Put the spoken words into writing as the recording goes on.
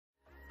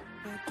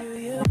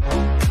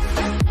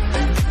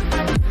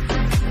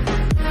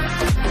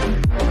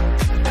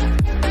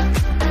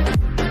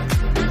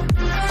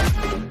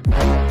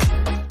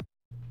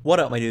What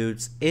up, my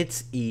dudes?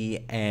 It's E,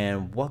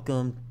 and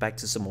welcome back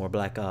to some more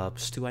Black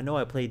Ops 2. I know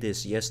I played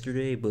this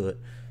yesterday, but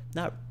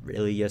not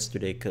really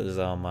yesterday because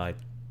I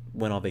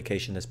went on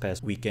vacation this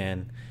past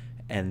weekend,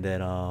 and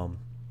then I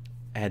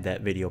had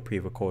that video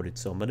pre-recorded,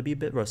 so I'm gonna be a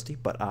bit rusty.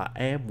 But I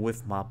am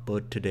with my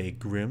bud today,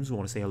 Grims.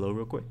 Want to say hello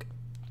real quick?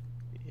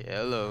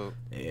 Hello.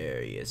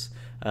 There he is.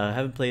 I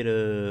haven't played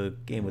a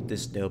game with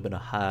this still, been a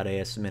hot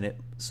ass minute,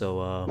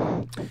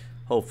 so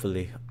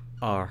hopefully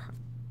our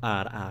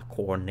eye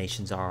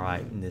coordination's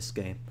alright in this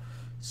game.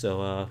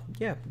 So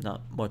yeah,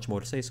 not much more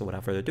to say, so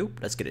without further ado,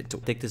 let's get into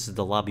it. I think this is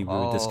the lobby we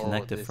were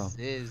disconnected from.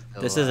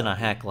 This isn't a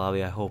hack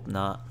lobby, I hope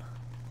not.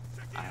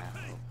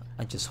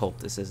 I just hope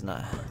this is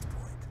not.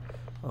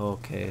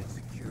 Okay,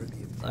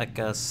 like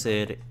I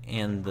said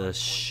in the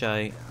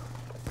shite.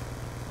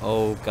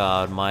 Oh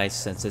god, my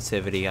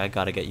sensitivity, I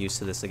gotta get used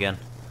to this again.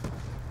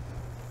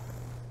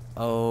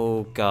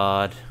 Oh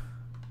god.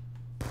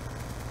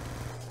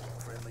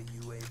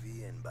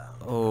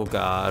 Oh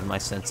god, my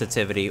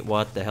sensitivity.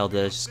 What the hell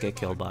did I just get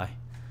killed by?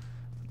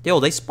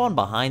 Yo, they spawn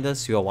behind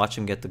us. Yo, watch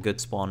him get the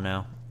good spawn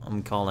now.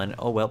 I'm calling.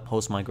 Oh well,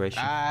 post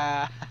migration.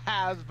 I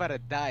was about to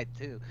die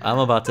too. I'm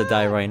about to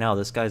die right now.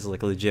 This guy's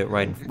like legit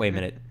right. Wait a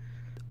minute.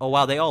 Oh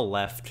wow, they all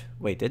left.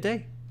 Wait, did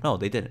they? No,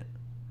 they didn't.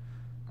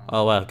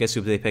 Oh wow, guess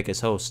who they pick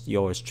as host?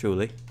 Yours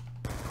truly.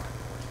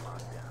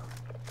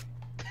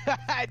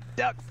 I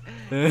ducked.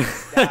 I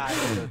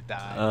still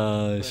died.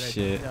 Oh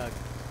shit.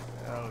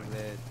 Oh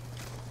man.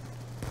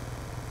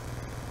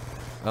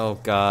 Oh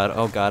god,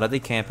 are they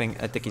camping?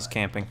 I think he's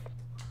camping.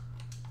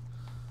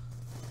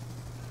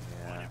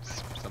 Yeah,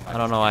 I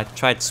don't know, I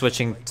tried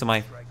switching to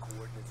my...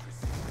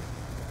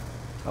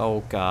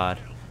 Oh god.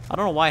 I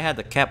don't know why I had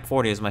the Cap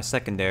 40 as my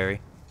secondary.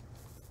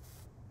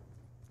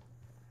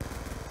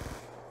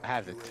 I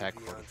have the Tech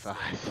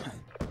 45.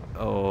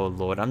 Oh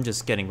lord, I'm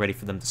just getting ready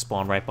for them to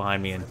spawn right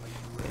behind me and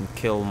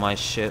kill my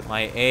shit.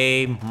 My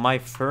aim, my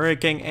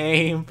freaking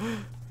aim.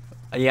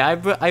 Yeah,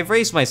 I've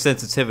raised my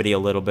sensitivity a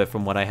little bit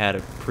from what I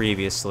had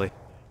previously.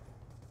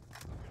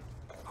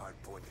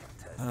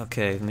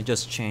 Okay, let me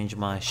just change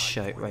my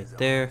shite right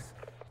there.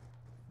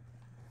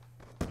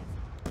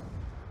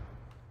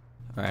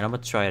 Alright, I'm gonna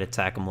try to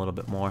attack him a little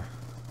bit more.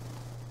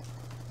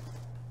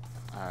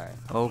 Alright.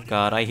 Oh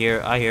god, I hear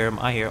him.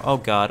 Oh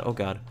god, oh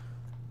god.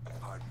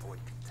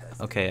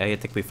 Okay, I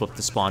think we flipped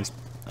the spawns.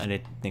 I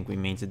didn't think we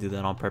mean to do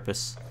that on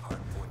purpose.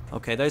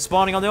 Okay, they're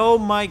spawning on the... Oh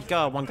my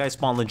god, one guy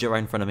spawned legit right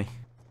in front of me.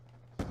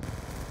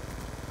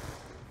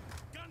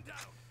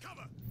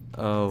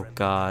 Oh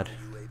god.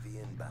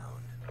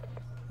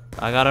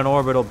 I got an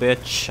orbital,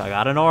 bitch. I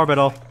got an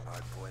orbital.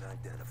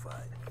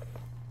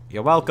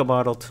 You're welcome,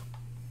 Arnold.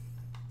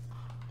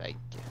 Thank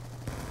you.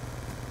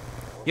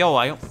 Yo,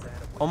 I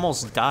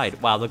almost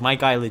died. Wow, look, my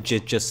guy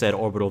legit just said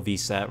orbital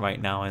VSAT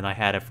right now, and I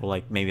had it for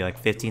like maybe like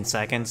 15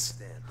 seconds.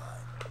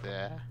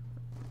 Yeah.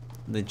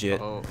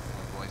 Legit. Oh,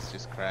 my voice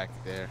just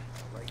cracked there.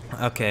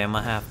 Okay, I'm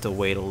gonna have to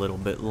wait a little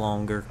bit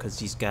longer because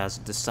these guys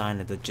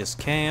decided to just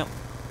camp.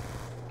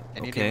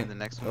 Okay.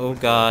 Oh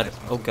god.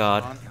 Oh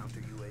god.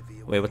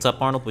 Wait, what's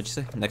up, Arnold? What'd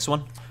you say? Next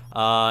one?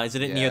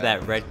 Isn't it near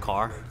that red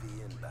car?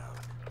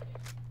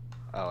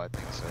 Oh, I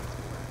think so.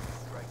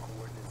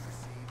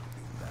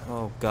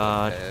 Oh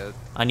god.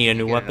 I need a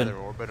new weapon.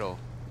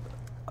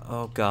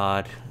 Oh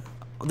god.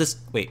 This.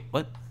 Wait,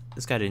 what?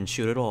 This guy didn't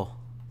shoot at all.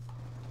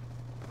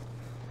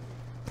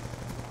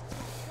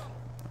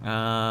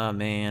 Ah,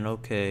 man.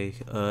 Okay.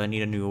 I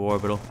need a new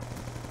orbital.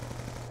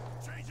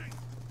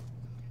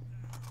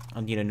 I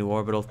need a new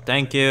orbital.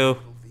 Thank you.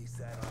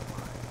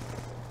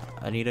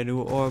 I need a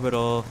new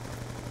orbital.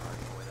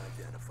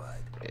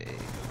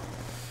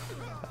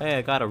 Hey,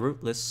 I got a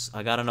rootless.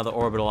 I got another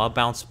orbital. I'll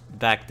bounce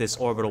back this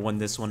orbital when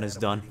this one is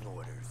done.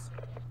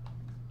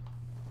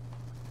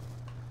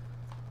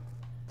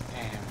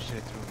 Damn, should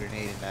have threw a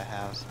grenade in that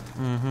house.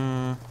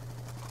 Mm-hmm.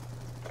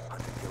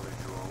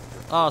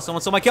 Oh,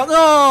 someone stole my kill.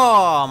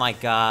 Oh my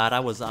god,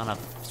 I was on a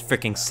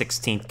freaking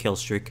 16th kill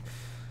streak.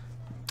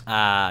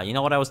 You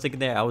know what I was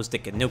thinking there? I was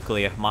thinking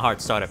nuclear. My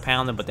heart started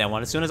pounding, but then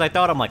as soon as I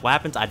thought, I'm like, what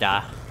happens? I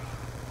die.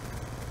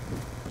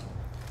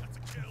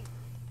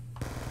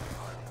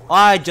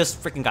 I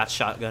just freaking got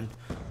shotgun.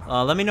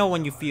 Let me know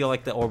when you feel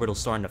like the orbital's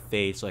starting to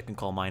fade so I can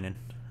call mine in.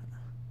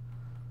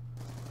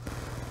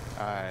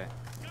 Alright.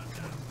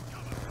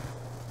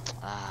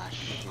 Ah,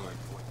 shit.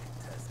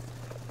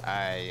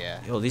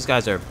 Yeah. Yo, these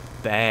guys are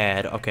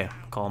bad. Okay,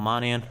 call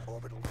mine in.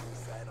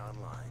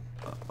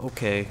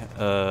 Okay,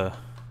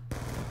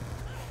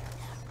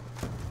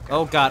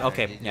 Oh god,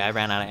 okay. Yeah, I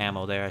ran out of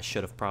ammo there. I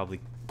should have probably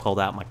pulled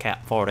out my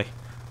Cap 40.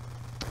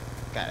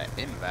 Got it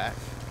in back.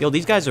 Yo,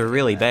 these guys are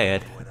really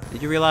bad.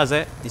 Did you realize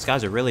that? These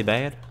guys are really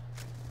bad?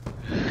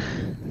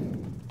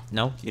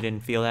 No? You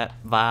didn't feel that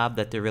vibe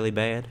that they're really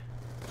bad?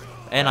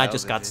 And well, I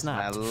just got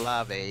snapped. I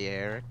love it,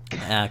 Eric.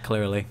 Ah,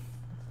 clearly.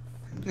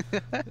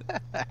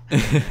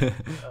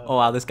 Oh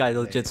wow, this guy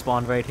legit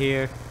spawned right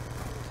here.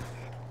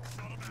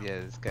 Yeah,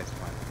 this guy's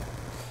fun.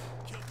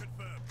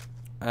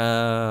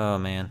 Oh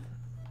man.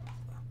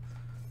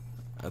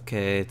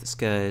 Okay, this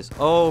guy's.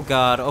 Oh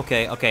god.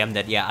 Okay, okay, I'm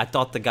dead. Yeah, I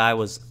thought the guy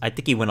was. I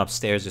think he went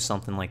upstairs or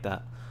something like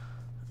that.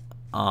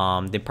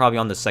 They're probably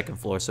on the second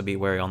floor, so be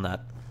wary on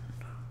that.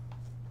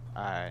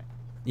 Alright.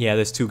 Yeah,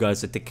 there's two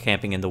guys that they're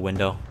camping in the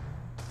window.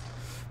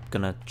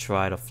 Gonna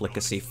try to flick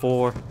a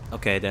C4.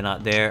 Okay, they're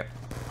not there.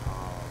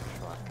 Oh,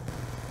 fuck.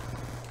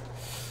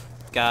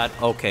 God,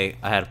 okay,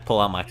 I had to pull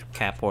out my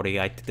cat porty.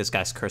 I think this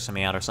guy's cursing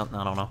me out or something.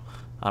 I don't know.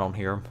 I don't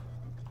hear him.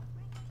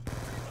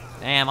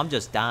 Damn, I'm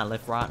just dying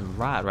left, right, and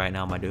right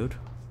now, my dude.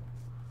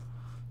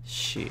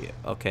 Shit.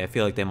 Okay, I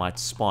feel like they might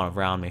spawn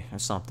around me or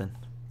something.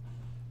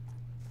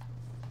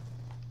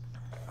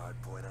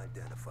 Hardpoint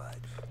identified.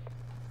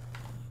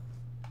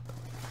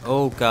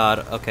 Oh god.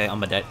 Okay, I'm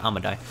gonna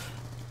die.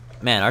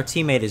 Man, our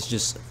teammate is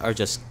just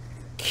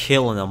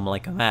killing them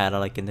like mad.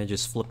 Like, and they're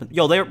just flipping.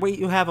 Yo, wait,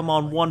 you have them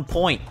on 1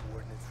 point.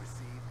 Coordinates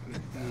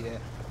received. Yeah.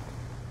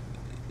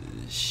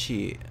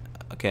 Shit.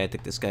 Okay, I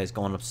think this guy's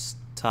going up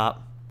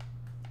top.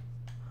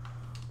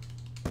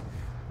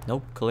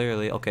 Nope,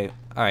 clearly. Okay.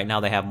 Alright, now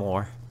they have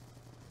more.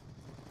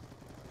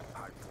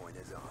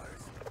 Hardpoint is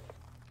ours.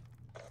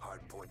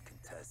 Hardpoint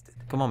contested.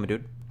 Come on, my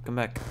dude. Come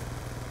back.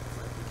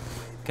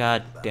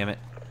 God damn it.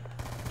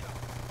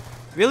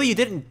 Really? You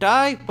didn't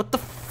die? What the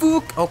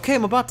fuck? Okay,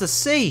 I'm about to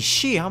say,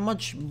 shit, how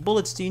much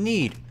bullets do you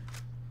need?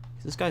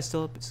 Is this guy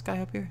still up? Is this guy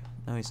up here?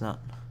 No, he's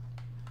not.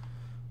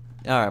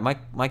 Alright,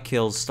 my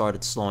kills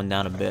started slowing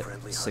down a bit,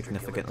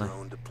 significantly.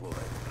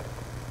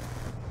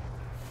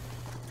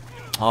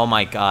 Oh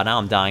my god, now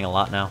I'm dying a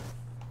lot now.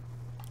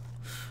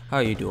 How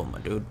are you doing, my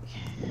dude?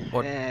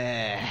 What?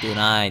 Doing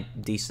I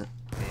decent.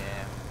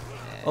 Yeah.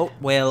 Oh,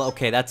 well,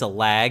 okay, that's a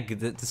lag.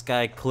 This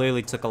guy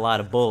clearly took a lot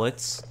of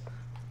bullets.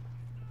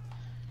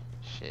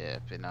 Shit,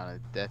 I've been on a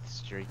death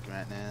streak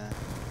right now.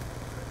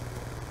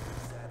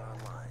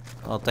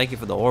 Well, thank you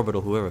for the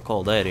orbital, whoever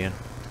called that in.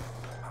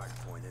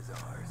 Hardpoint is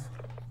ours.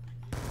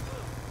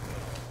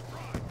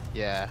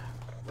 Yeah,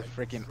 the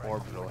freaking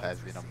orbital has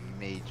been a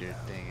major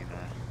thing in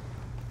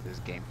this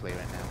gameplay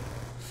right now.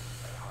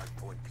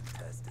 Hardpoint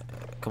contested.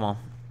 Come on,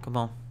 come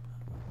on,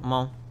 come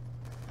on.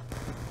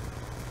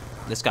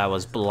 This guy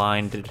was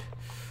blinded.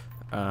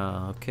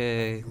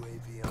 Okay,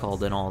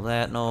 called in all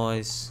that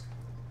noise.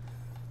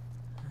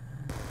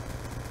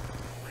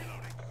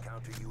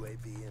 Counter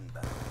UAV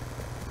inbound.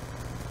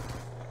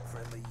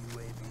 Friendly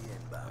UAV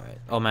inbound. Alright.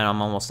 Oh man,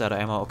 I'm almost out of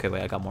ammo. Okay,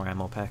 wait, I got more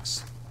ammo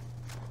packs.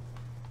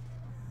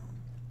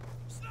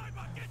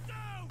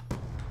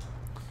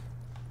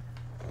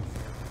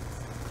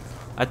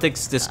 I think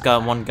this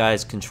one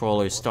guy's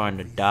controller is starting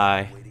to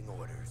die. Waiting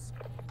orders.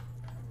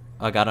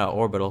 I got an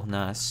orbital,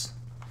 nice.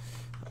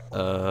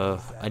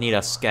 I need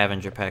a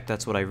scavenger pack.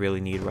 That's what I really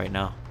need right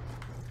now.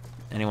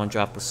 Anyone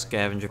drop a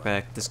scavenger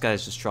pack? This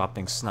guy's just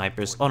dropping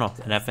snipers. Oh no,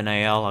 an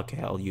FNAL.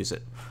 Okay, I'll use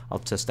it. I'll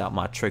test out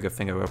my trigger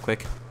finger real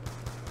quick.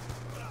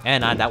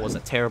 And that was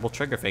a terrible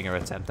trigger finger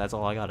attempt. That's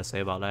all I gotta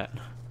say about that.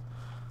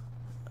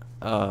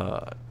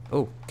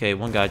 Oh, okay,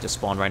 one guy just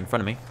spawned right in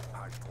front of me.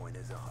 Hardpoint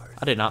is ours.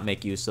 I did not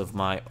make use of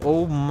my...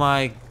 Oh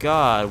my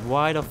god,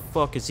 why the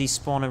fuck is he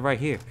spawning right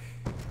here?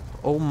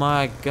 Oh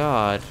my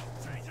god.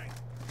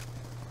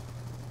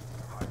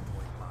 Hardpoint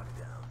locked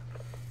down.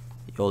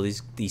 Yo,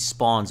 these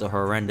spawns are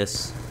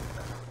horrendous.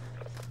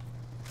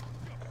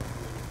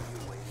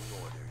 Awaiting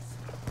orders.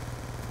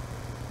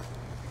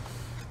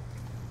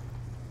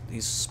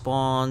 These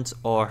spawns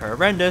are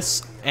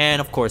horrendous. And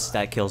of course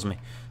that kills me.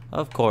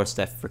 Of course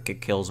that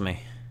freaking kills me.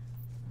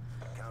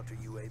 Counter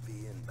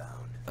UAV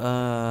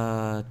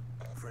inbound.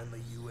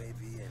 Friendly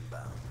UAV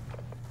inbound.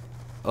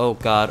 Oh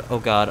god, oh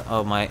god,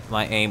 oh my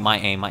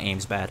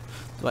aim's bad.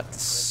 What?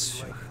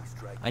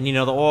 I need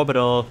another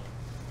orbital.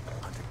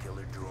 Hunter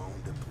killer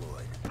drone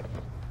deployed.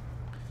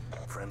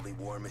 Friendly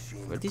war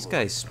machine. Where are these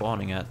deployed. guys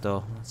spawning at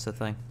though? That's the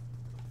thing.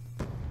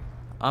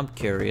 I'm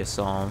curious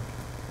on.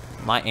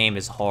 My aim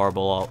is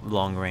horrible at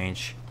long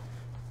range.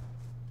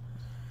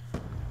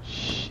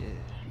 Shit.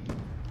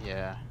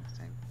 Yeah.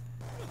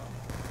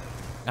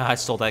 Ah, I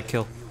stole that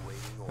kill.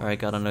 Alright,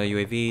 got another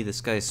UAV.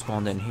 This guy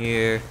spawned in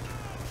here.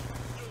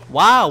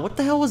 Wow, what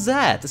the hell was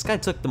that? This guy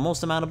took the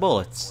most amount of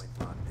bullets.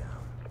 Locked down.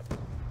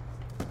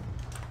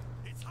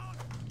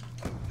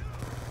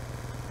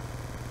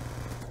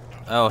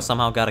 Oh,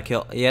 somehow got a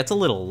kill. Yeah, it's a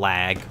little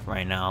lag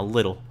right now. A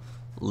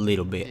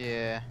little bit.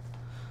 Yeah.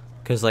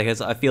 Cause like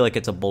I feel like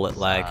it's a bullet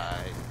lag.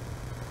 Side.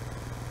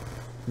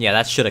 Yeah,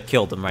 that should have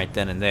killed him right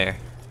then and there.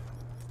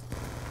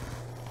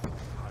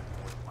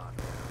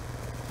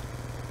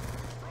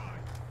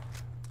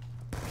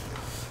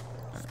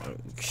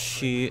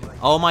 Shit.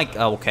 Oh my.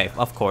 Oh, okay,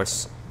 of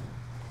course.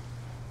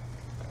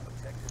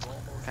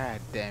 God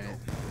damn it.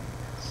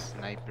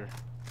 Sniper.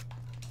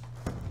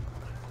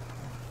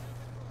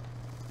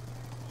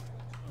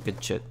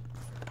 Good shit.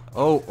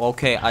 Oh,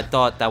 okay. I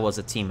thought that was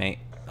a teammate.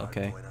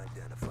 Okay. Hardpoint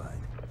identified.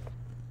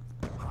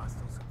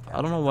 Hostiles have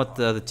I don't know what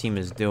the other team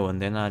is doing.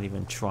 They're not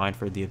even trying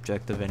for the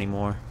objective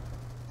anymore.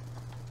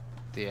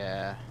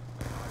 Yeah.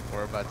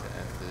 We're about to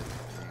end it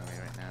anyway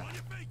right now.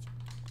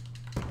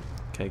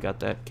 Okay,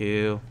 got that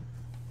kill.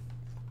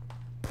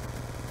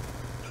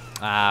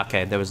 Ah,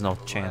 okay, there was no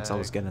chance I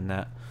was getting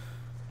that.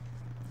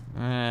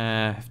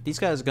 If these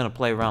guys are gonna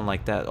play around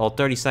like that. Oh,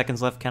 30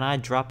 seconds left. Can I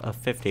drop a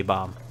 50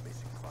 bomb?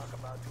 Mission clock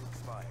about to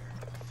expire.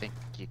 I think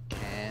you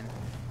can.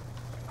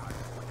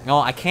 No,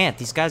 I can't.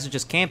 These guys are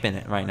just camping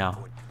it right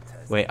now.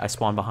 Wait, I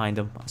spawned behind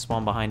him. I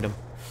spawned behind him.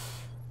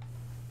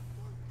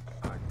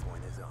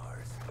 Hardpoint is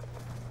ours.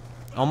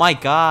 Oh my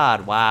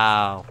god,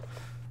 wow.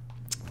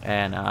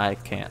 And I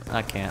can't.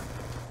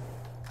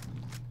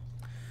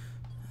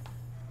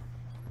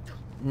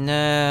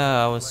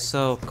 No, I was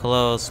so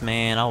close,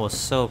 man. I was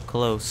so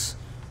close.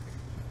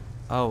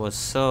 Ah,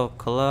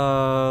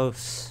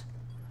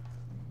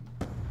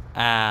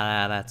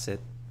 that's it.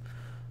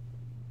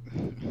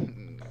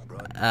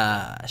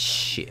 Ah,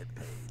 shit.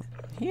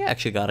 You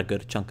actually got a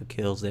good chunk of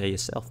kills there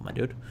yourself, my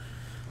dude.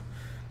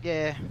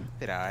 Yeah,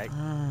 did alright.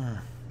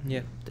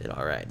 Yep, did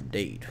alright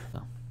indeed.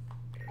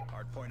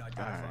 Hardpoint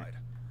identified.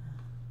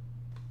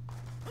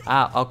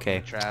 Ah,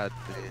 okay. Try out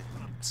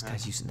This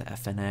guy's using the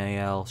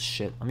FNAL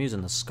shit. I'm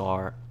using the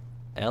Scar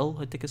L,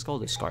 I think it's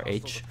called, the Scar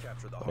H,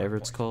 whatever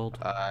it's called.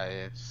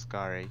 yeah,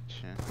 Scar H.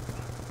 Yeah.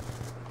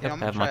 Yep,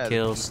 I'm I have gonna my try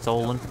kills the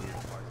stolen.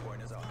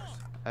 Hardpoint is ours.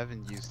 I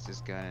haven't used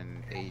this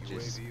gun in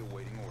ages. UAV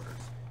awaiting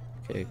orders.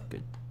 Okay,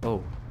 good.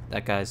 Oh,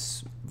 that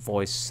guy's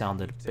voice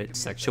sounded a bit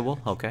sexual.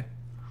 Okay.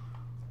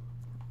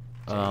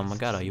 I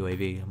got a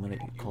UAV. I'm gonna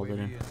call it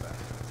in.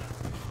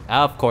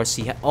 Ah, of course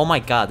he. Oh my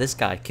god, this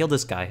guy. Kill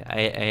this guy.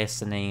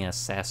 Assassin,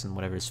 assassin,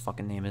 whatever his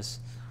fucking name is.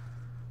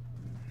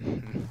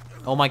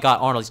 Oh my god,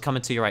 Arnold, he's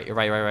coming to your right. You're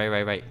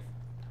right.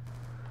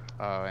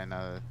 Oh, and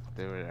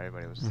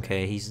everybody was.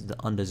 Okay, he's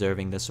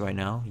undeserving this right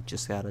now. He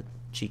just got a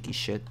cheeky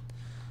shit.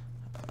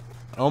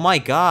 Oh my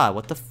god,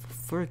 what the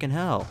freaking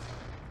hell?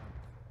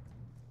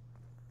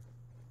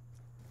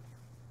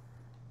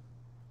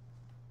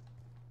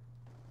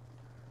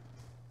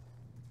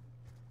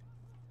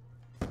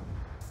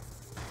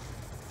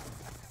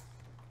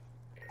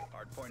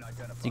 Hardpoint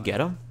identified. Did you get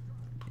him?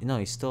 No,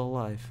 he's still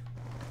alive.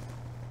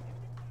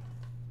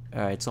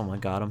 Alright, someone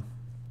got him.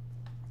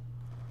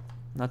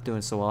 Not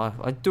doing so well.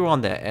 I threw on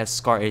the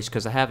Scar H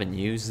because I haven't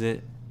used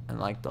it in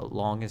like the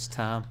longest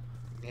time.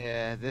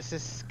 Yeah, this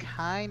is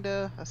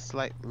kinda a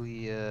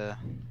slightly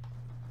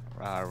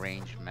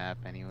range map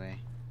anyway.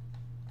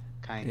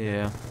 Kinda.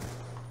 Yeah.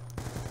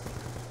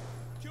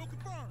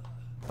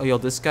 Oh, yo,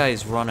 this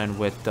guy's running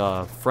with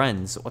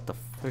friends. What the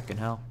freaking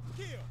hell?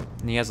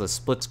 And he has a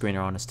split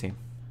screener on his team.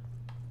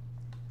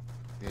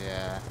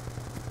 Yeah.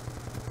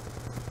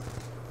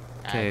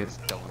 Okay. I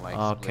just don't like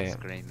Okay. split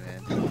screen,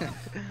 man.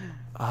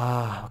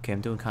 Ah, okay,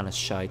 I'm doing kind of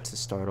shy to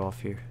start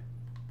off here.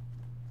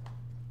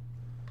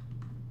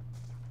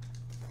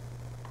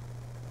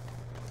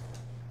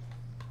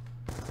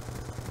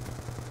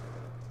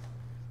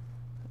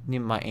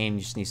 My aim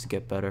just needs to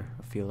get better.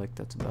 I feel like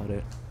that's about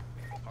it.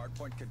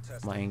 Hardpoint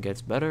contested. My aim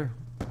gets better.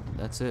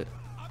 That's it.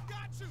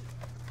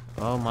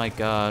 Oh my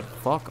god.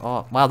 Fuck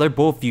off. Wow, they're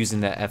both using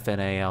that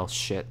FNAL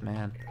shit,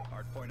 man.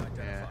 Hardpoint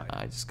identified.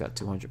 I just got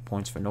 200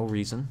 points for no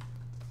reason.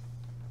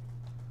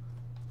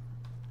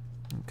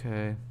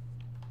 Okay.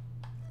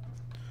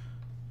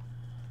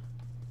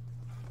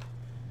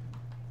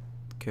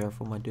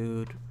 Careful, my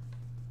dude.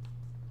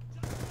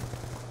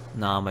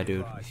 Nah, my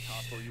dude.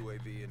 Hostile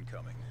UAV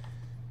incoming.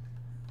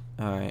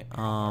 Alright,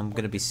 I'm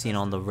gonna be seen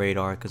on the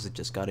radar because it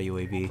just got a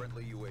UAV.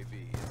 Friendly UAV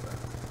inbound.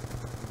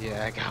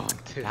 Yeah, I got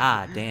one too.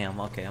 Ah, damn.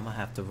 Okay, I'm gonna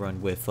have to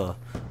run with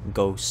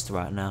Ghost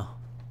right now.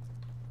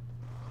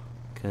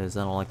 Because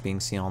I don't like being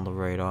seen on the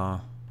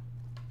radar.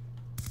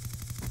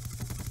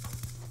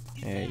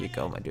 There you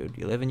go, my dude.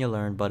 You live and you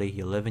learn, buddy.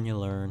 You live and you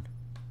learn.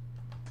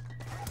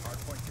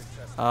 Hardpoint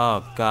contested.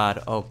 Oh,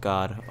 God. Oh,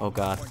 God. Oh,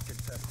 God. Hardpoint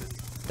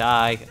contested.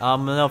 Die.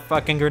 No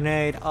fucking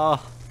grenade.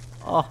 Oh.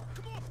 Oh.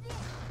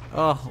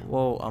 Oh,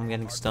 whoa. I'm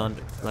getting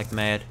stunned like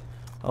mad.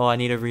 Oh, I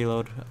need a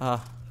reload.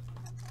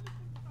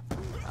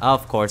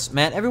 Of course.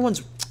 Man,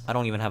 everyone's... I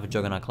don't even have a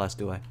Juggernaut class,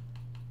 do I?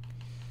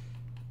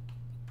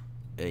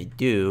 I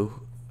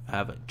do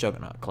have a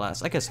Juggernaut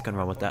class. I guess I can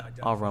run with that.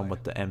 I'll run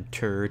with the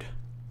M-turd.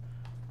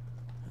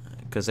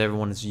 Because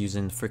everyone is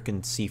using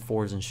freaking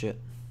C4s and shit.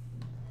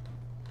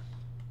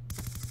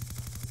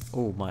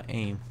 Oh, my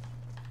aim.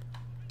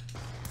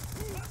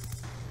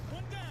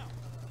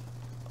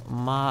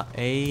 My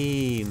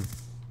aim.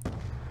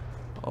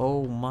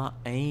 Oh, my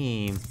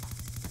aim.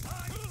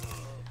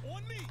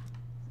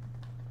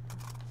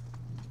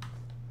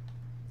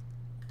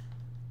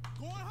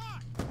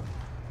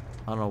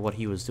 I don't know what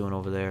he was doing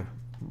over there,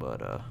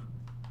 but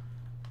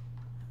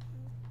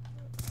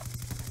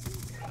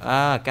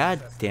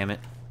god damn it.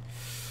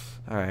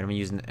 Alright, I'm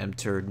using the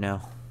M-turd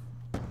now.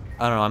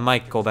 I don't know, I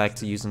might go back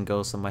to using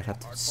Ghost. I might have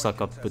to suck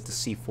up with the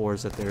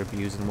C4s that they're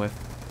abusing with.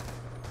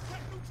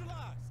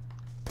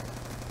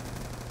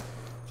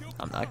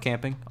 I'm not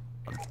camping.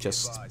 I'm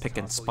just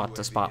picking spot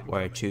to spot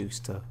where I choose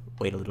to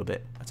wait a little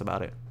bit. That's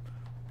about it.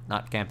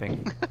 Not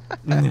camping.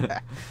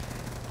 God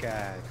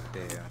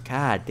damn.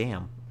 God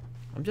damn.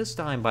 I'm just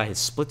dying by his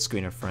split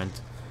screener friend.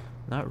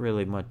 Not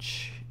really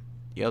much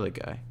the other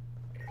guy.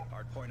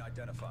 Hardpoint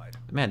identified.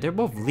 Man, they're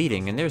both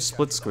leading and they're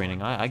split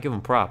screening. I give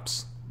them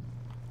props.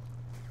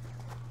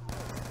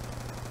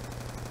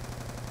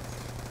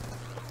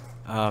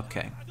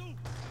 Okay.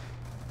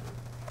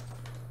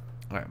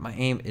 Alright, my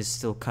aim is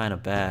still kind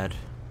of bad.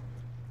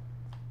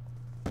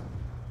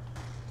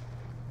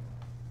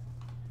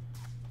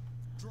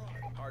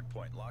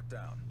 Hardpoint locked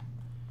down.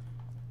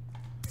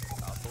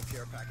 Hostile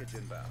care package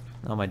inbound.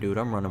 Oh my dude,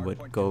 I'm running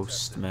with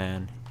Ghost,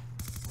 man.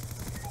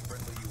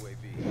 Friendly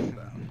UAV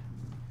inbound.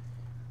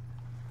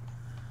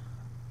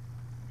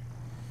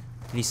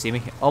 Did he see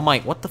me? Oh my,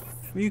 what the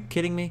f- are you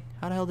kidding me?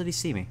 How the hell did he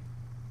see me?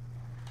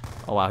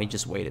 Oh wow, he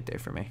just waited there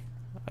for me,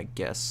 I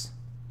guess.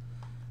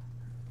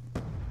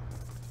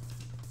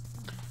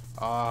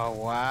 Oh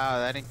wow,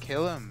 that didn't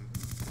kill him.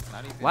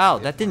 Not even Wow,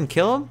 hit that didn't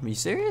kill him? Are you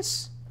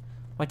serious?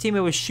 My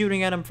teammate was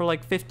shooting at him for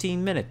like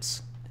 15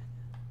 minutes.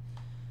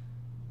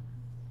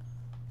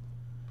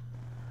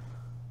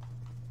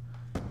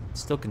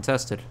 Still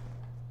contested.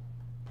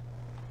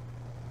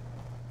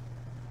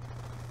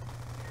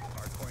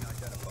 Hardpoint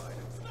identified.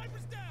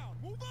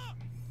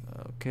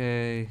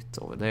 Okay, it's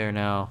over there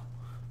now.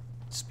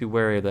 Just be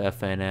wary of the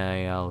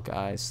FNAL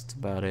guys. That's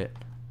about it.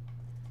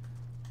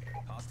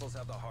 Hostiles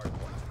have the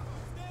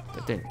hardpoint.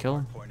 That didn't kill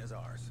him. Point is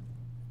ours.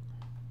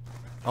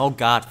 Oh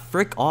god,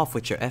 frick off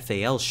with your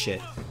FAL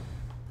shit.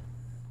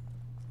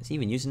 Is he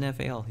even using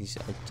FAL?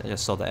 I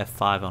just saw the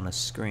F5 on his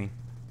screen.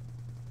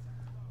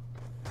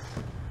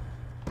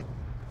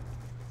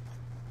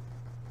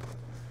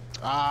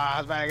 Ah, I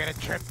was about to get a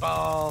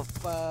triple.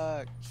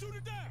 Fuck.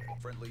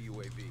 Friendly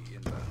UAV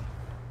inbound.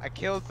 I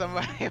killed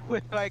somebody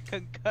with my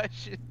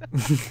concussion.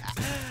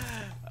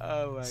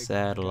 Oh my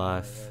Sad god.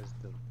 life. That's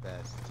the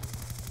best.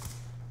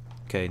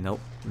 Okay, nope,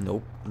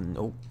 nope,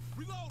 nope.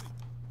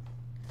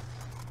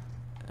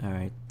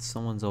 Alright,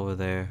 someone's over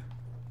there.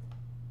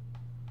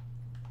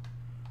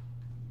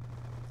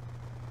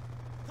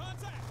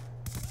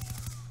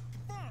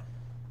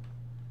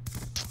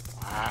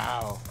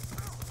 Wow.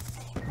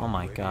 Oh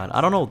my god.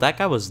 I don't know, that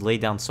guy was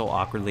laid down so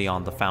awkwardly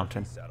on the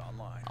fountain. Set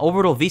online.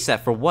 Orbital VSAT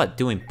for what?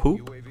 Doing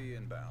poop? UAV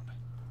inbound.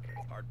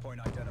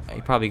 Hardpoint identified.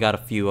 He probably got a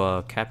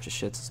few capture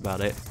shits, that's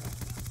about it.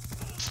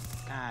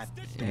 God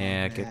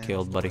Yeah, damn get it.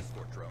 killed, buddy.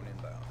 Escort drone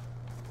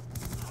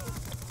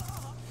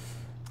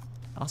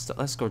inbound.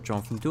 Let's go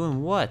drone from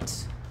doing what?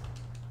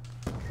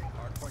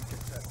 Hardpoint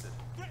contested.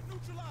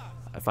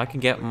 If I can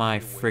get my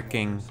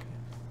freaking...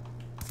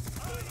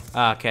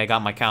 Ah, okay, I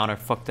got my counter.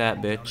 Fuck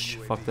that, bitch.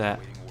 UAV Fuck that.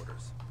 awaiting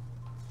orders.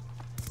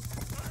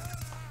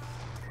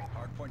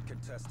 Hardpoint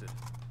contested.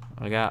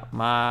 I got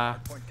my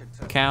Hardpoint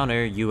contested.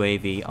 counter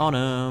UAV on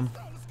him.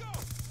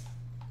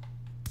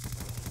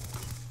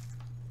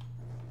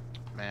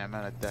 Man, I'm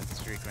on a death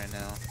streak right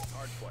now.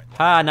 Hardpoint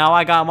Ha, now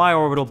I got my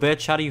orbital,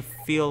 bitch. How do you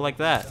feel like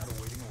that?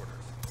 awaiting orders.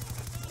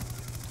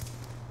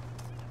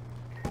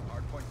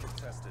 Hardpoint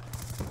contested.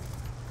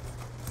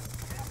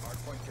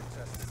 Hardpoint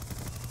contested.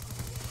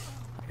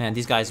 Man,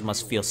 these guys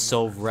must feel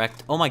so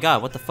wrecked. Oh my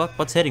god, what the fuck?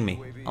 What's hitting me?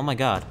 Oh my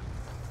god.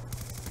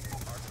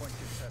 Hardpoint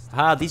contested.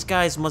 Ah, these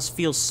guys must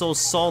feel so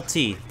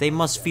salty. They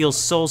must feel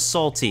so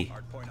salty.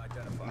 Hardpoint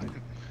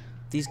identified.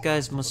 These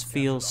guys must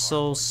feel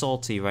so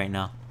salty right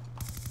now.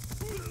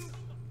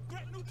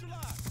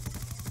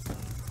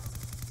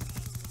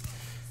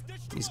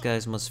 These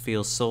guys must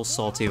feel so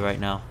salty right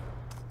now.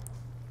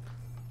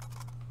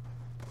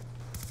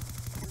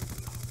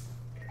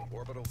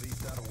 Orbital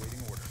VSAT awaiting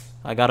orders.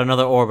 I got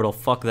another orbital.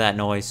 Fuck that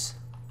noise.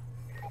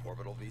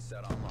 Orbital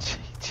VSAT online.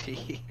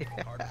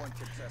 Hardpoint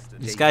contested.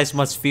 These guys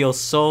must feel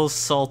so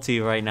salty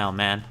right now,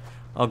 man.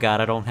 Oh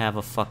god, I don't have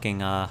a fucking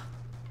UAV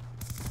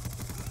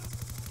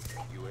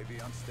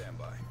on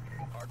standby.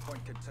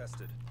 Hardpoint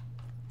contested.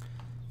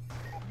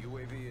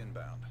 UAV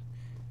inbound.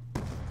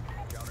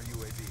 Counter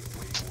UAV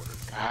awaiting orders.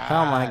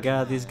 Oh my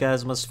god, these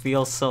guys must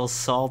feel so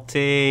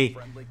salty.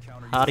 Friendly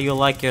counter How do you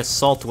like your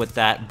salt with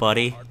that,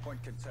 buddy?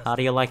 Hardpoint contested. How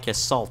do you like your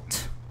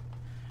salt?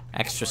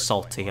 Extra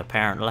salty,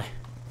 apparently.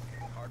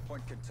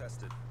 Hardpoint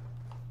contested.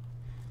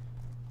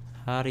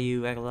 How do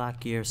you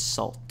like your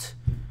salt?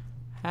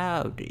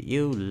 How do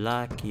you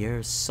like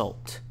your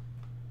salt?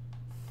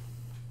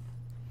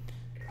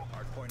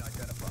 Hardpoint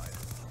identified.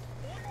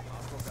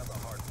 Hostiles have the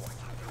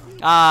hardpoint.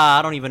 Ah,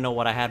 I don't even know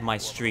what I had my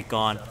streak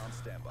on. Set on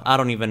standby. I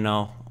don't even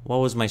know. What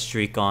was my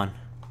streak on?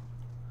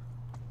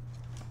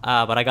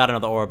 Ah, but I got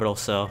another orbital,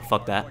 so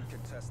fuck that. Hardpoint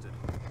contested.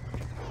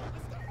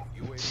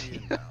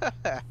 UAV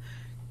inbound.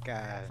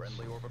 God.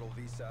 Friendly orbital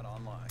VSAT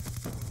online.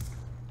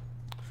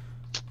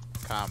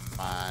 Come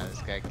on,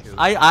 this guy killed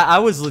I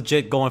was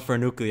legit going for a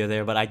nuclear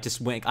there, but I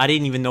just went. I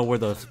didn't even know where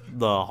the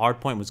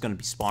hard point was going to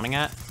be spawning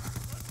at.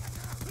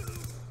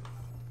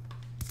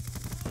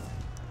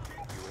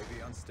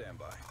 UAV on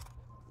standby.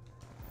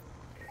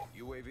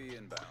 UAV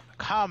inbound.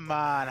 Come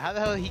on, how the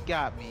hell he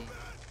got me?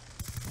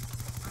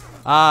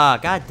 Ah,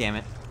 god damn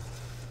it.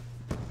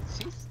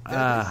 He's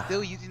Ah.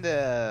 still using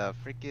the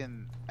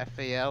freaking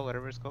FAL,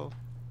 whatever it's called.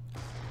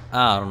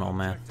 I don't know,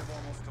 man. Objective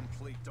almost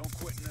complete. Don't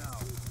quit now.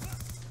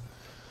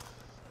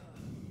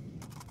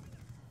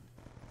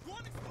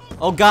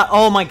 Oh god,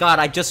 oh my god,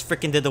 I just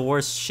freaking did the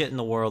worst shit in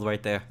the world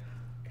right there.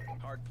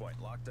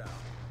 Hardpoint locked down.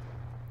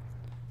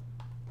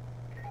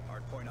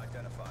 Hardpoint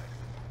identified.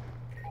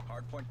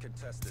 Hardpoint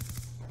contested.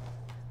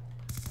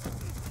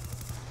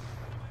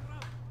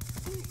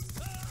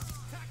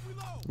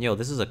 Yo,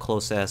 this is a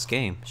close ass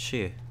game.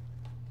 Shit.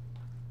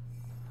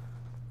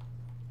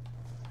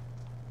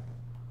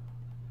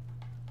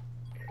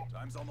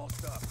 Time's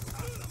almost up.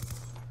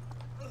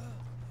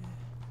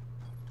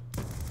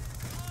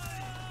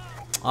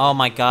 Oh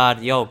my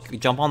god, yo,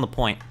 jump on the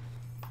point.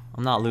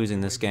 I'm not losing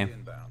this game.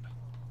 Inbound.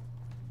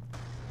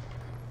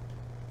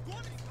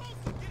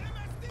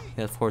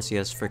 Yeah, of course he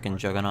has freaking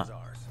Juggernaut. Is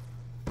ours.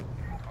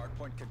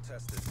 Hardpoint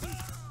contested.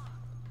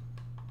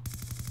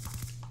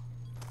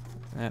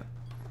 Yep.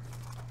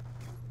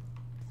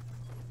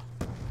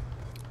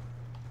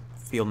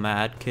 Feel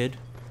mad, kid?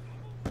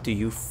 Do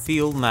you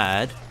feel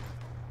mad?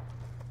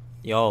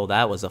 Yo,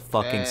 that was a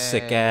fucking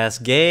sick ass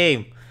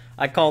game.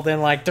 I called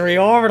in like 3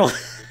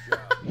 orbitals.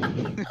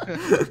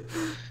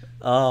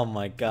 Oh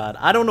my god.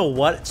 I don't know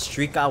what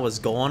streak I was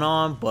going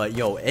on, but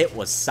yo, it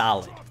was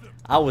solid.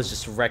 I was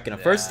just wrecking it.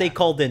 First they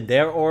called in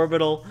their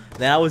orbital,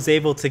 then I was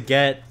able to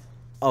get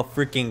a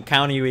freaking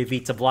counter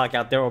UAV to block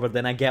out their orbital,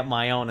 then I get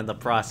my own in the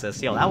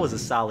process. Yo, that was a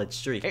solid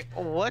streak. Hey,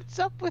 what's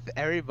up with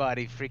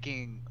everybody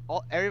freaking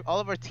all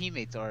of our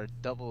teammates are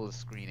double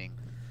screening.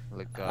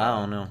 Look, I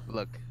don't know.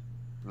 Look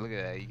at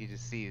that. You can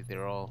just see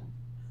they're all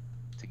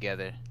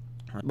together.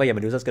 But yeah, my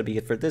dudes, that's gonna be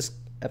it for this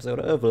episode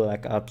of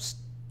Black Ops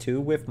 2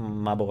 with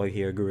my boy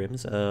here,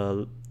 Grims.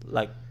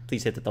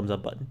 Please hit the thumbs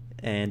up button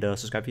and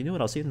subscribe if you're new,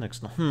 and I'll see you in the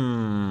next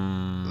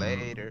one.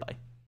 Later. Bye.